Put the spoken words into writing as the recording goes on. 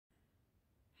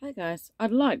Hey guys,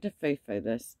 I'd like to foo-foo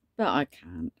this, but I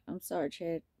can't. I'm sorry,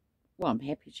 Chad. Well, I'm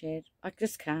happy, Chad. I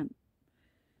just can't.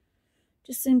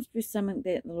 Just seems to be something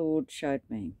that the Lord showed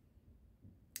me.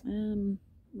 When?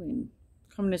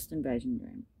 Communist invasion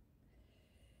dream.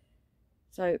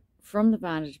 So, from the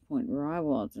vantage point where I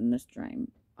was in this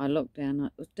dream, I looked down and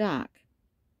it was dark.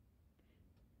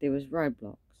 There was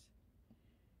roadblocks.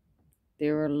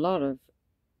 There were a lot of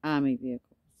army vehicles.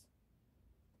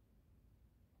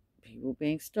 People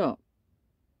being stopped.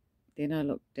 Then I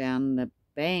looked down the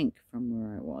bank from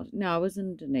where I was. Now, I was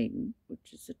in Dunedin,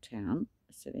 which is a town,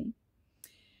 a city.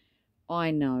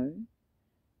 I know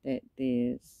that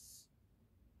there's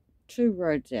two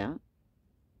roads out.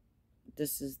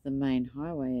 This is the main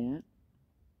highway out.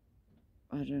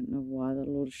 I don't know why the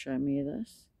Lord showed me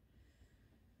this,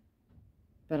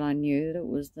 but I knew that it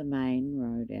was the main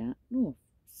road out north.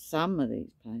 Some of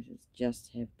these places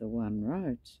just have the one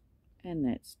road, and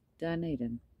that's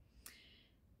Dunedin.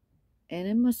 And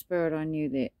in my spirit, I knew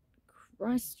that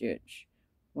Christchurch,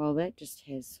 well, that just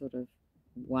has sort of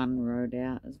one road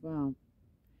out as well.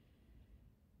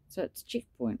 So it's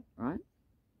checkpoint, right?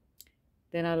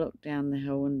 Then I looked down the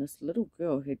hill and this little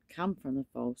girl who'd come from the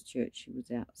Falls Church, she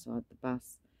was outside the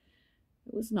bus.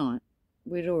 It was night.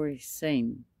 We'd already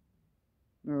seen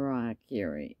Mariah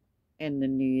Carey and the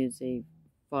New Year's Eve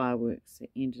fireworks that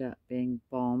ended up being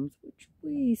bombs, which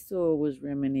we saw was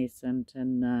reminiscent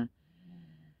in the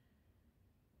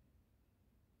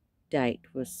date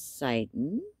with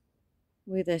Satan,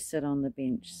 where they sit on the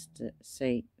bench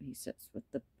seat. He sits with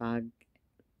the bug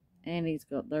and he's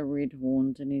got the red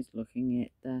horns and he's looking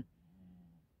at the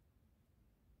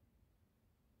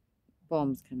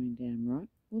bombs coming down, right?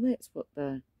 Well, that's what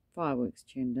the fireworks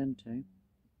turned into.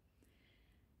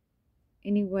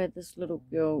 Anyway, this little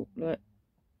girl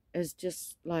is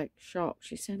just like shocked.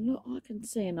 She's saying, look, I can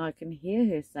see, and I can hear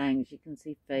her saying she can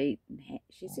see feet, and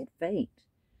she said feet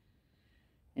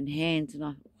and hands, and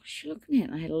I thought, what's she looking at?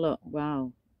 And I had a look.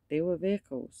 Wow, there were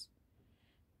vehicles.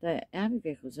 The army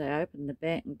vehicles, they opened the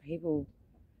back, and people,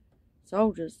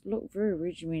 soldiers, looked very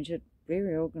regimented,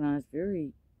 very organised,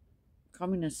 very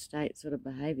communist state sort of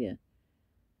behaviour,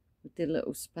 with their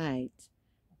little spades,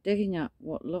 digging up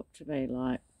what looked to be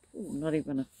like, not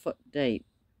even a foot deep,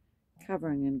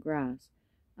 covering in grass,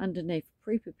 underneath a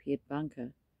pre-prepared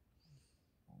bunker.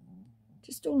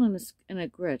 Just all in a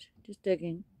grid, just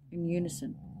digging in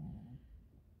unison.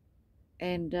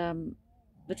 And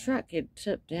the truck had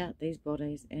tipped out these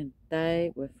bodies and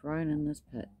they were thrown in this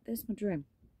pit. That's my dream.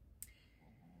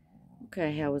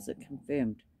 Okay, how was it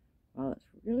confirmed? Well, it's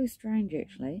really strange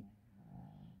actually.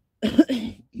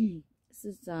 This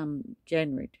is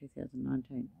January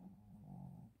 2019.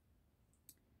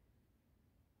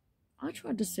 I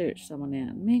tried to search someone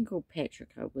out. A man called Patrick,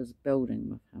 I was building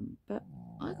with him, but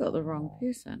I got the wrong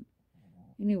person.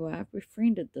 Anyway, I've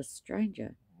befriended this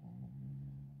stranger.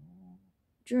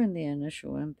 During the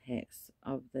initial impacts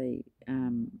of the,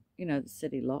 the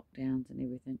city lockdowns and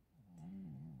everything,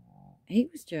 he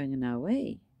was doing an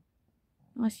OE.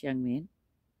 Nice young man.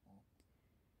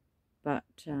 But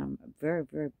very,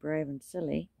 very brave and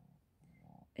silly.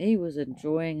 He was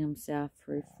enjoying himself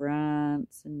through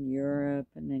France and Europe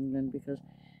and England because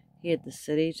he had the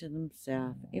city to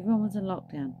himself. Everyone was in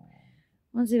lockdown.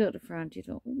 Once he got to France, he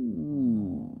thought,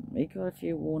 he got a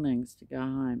few warnings to go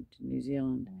home to New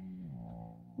Zealand.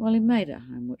 Well, he made it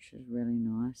home, which was really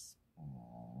nice.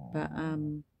 But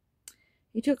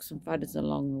he took some photos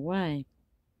along the way.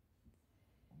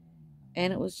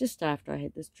 And it was just after I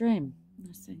had this dream. I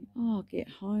was saying, get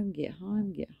home, get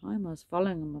home, get home. I was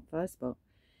following on my Facebook.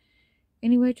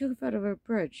 Anyway, I took a photo of a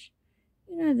bridge.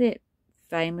 You know that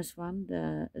famous one?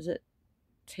 Is it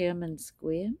Tiananmen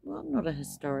Square? Well, I'm not a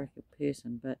historical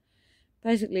person, but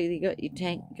basically you got your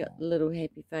tank, you got the little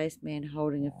happy faced man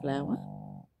holding a flower.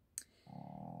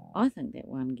 I think that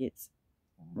one gets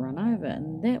run over,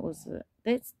 and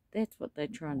that's what they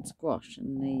try and squash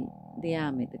in the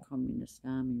army, the communist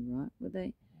army, right?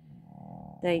 Where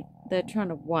they're trying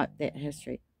to wipe that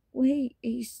history. Well,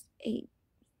 he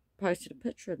posted a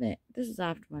picture of that. This is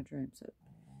after my dream, so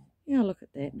I look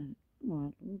at that and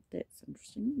well, that's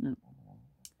interesting, isn't it?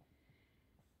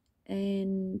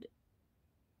 And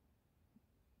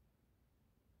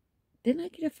then I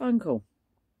get a phone call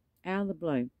out of the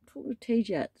blue. Talked to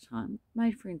TJ at the time.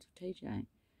 Made friends with TJ.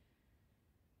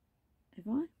 Have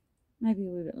I? Maybe a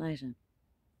wee bit later.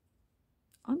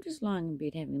 I'm just lying in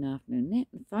bed having an afternoon nap,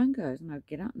 and the phone goes, and I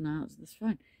get up and answer this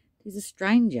phone. There's a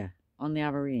stranger on the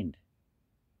other end.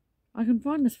 I can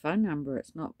find this phone number.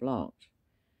 It's not blocked.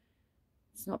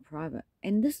 It's not private.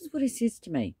 And this is what he says to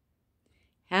me.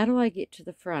 How do I get to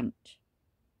the front?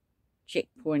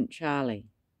 Checkpoint Charlie.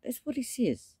 That's what he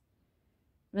says.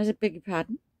 And I said, beg your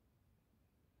pardon?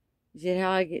 He said,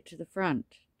 how I get to the front?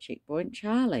 Checkpoint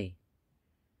Charlie.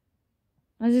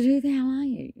 I said, who the hell are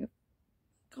you? You're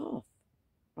off,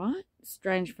 right?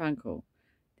 Strange phone call.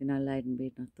 Then I laid in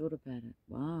bed and I thought about it.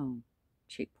 Wow,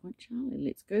 Checkpoint Charlie.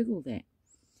 Let's Google that.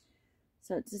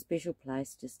 So it's a special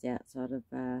place just outside of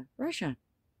Russia.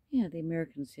 Yeah, the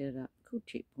Americans set it up, called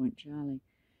Checkpoint Charlie.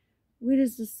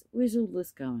 Where's all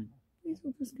this going? Where's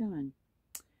all this going?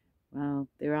 Well,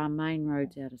 there are main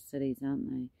roads out of cities,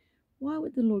 aren't they? Why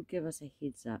would the Lord give us a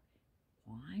heads up?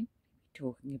 Why would he be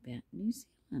talking about New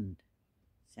Zealand?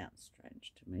 Sounds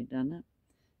strange to me, doesn't it?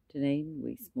 Dunedin,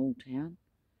 we small town.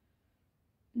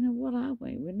 You know, what are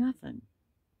we? We're nothing.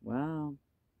 Wow.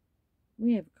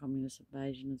 We have a communist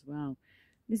invasion as well.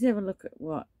 Let's have a look at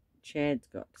what Chad's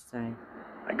got to say.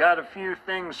 I got a few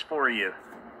things for you.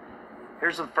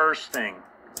 Here's the first thing.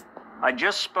 I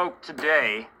just spoke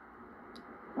today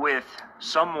with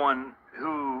someone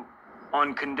who,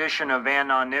 on condition of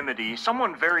anonymity,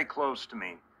 someone very close to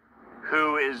me,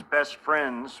 who is best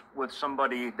friends with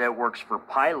somebody that works for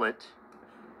Pilot.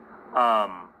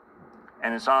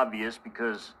 And it's obvious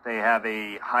because they have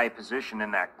a high position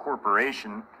in that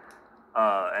corporation,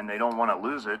 and they don't want to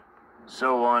lose it.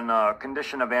 So on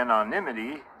condition of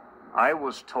anonymity, I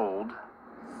was told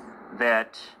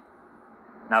that,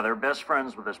 now they're best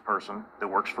friends with this person that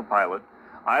works for Pilot.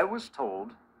 I was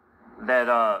told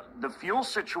that the fuel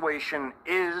situation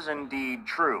is indeed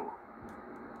true,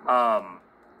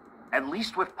 at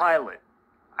least with Pilot.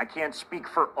 I can't speak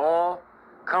for all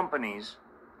companies,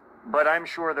 but I'm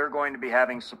sure they're going to be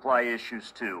having supply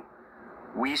issues too.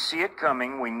 We see it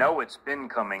coming. We know it's been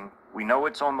coming. We know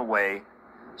it's on the way.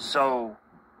 So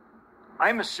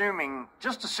I'm assuming,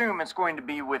 just assume it's going to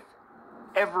be with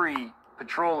every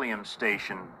petroleum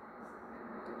station.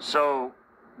 So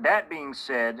that being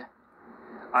said,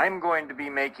 I'm going to be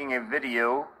making a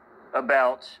video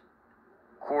about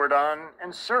cordon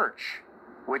and search,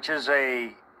 which is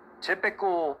a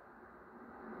typical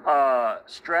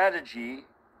strategy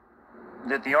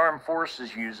that the armed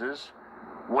forces uses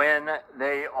when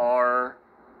they are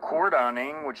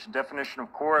cordoning, which the definition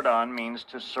of cordon means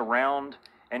to surround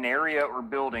an area or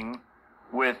building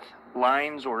with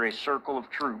lines or a circle of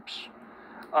troops.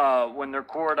 When they're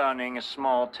cordoning a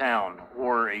small town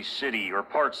or a city or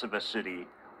parts of a city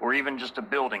or even just a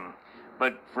building.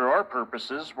 But for our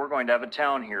purposes, we're going to have a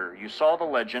town here. You saw the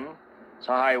legend. It's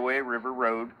a highway, river,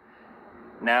 road.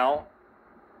 Now,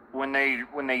 when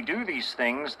they do these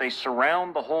things, they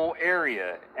surround the whole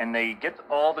area and they get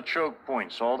all the choke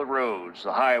points, all the roads,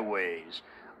 the highways,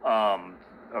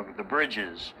 the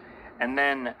bridges, and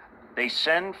then they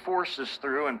send forces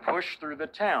through and push through the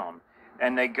town,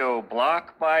 and they go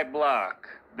block by block,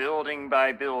 building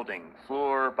by building,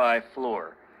 floor by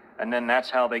floor, and then that's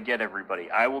how they get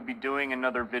everybody. I will be doing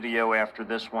another video after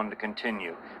this one to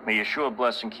continue. May Yeshua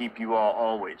bless and keep you all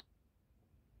always.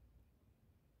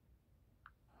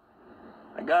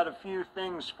 I got a few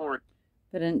things for it.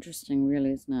 But interesting,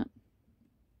 really, isn't it?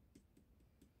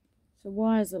 So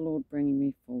why is the Lord bringing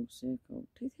me full circle?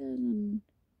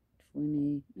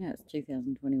 2020, yeah, it's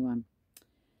 2021.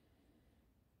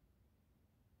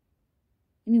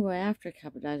 Anyway, after a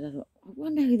couple of days, I thought, I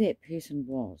wonder who that person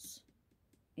was.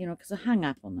 You know, because I hung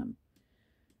up on them.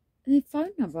 And their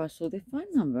phone number, I saw their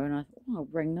phone number, and I thought, oh, I'll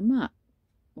ring them up.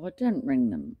 Well, I didn't ring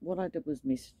them. What I did was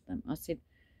message them. I said,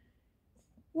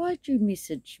 why'd you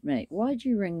message me? Why'd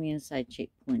you ring me and say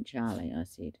Checkpoint Charlie? I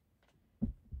said.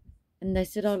 And they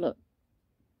said, oh, look,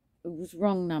 it was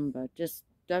wrong number. Just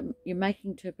don't, you're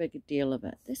making too big a deal of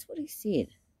it. That's what he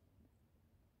said.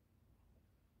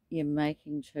 You're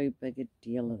making too big a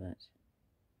deal of it.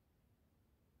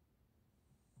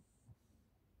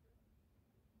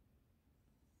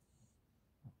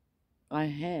 I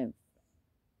have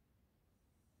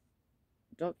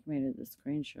documented the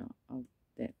screenshot of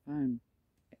that phone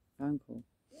call.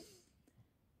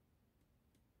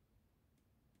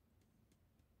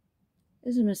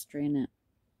 There's a mystery in it.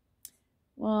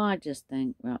 Well, I just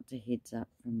think, well, it's a heads up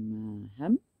from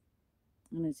him,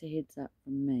 and it's a heads up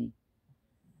from me.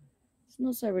 It's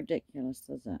not so ridiculous,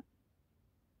 is it?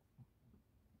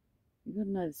 You've got to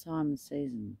know the time and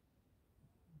season.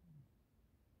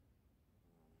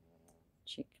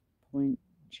 Checkpoint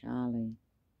Charlie.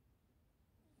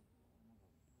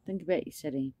 Think about your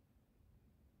city.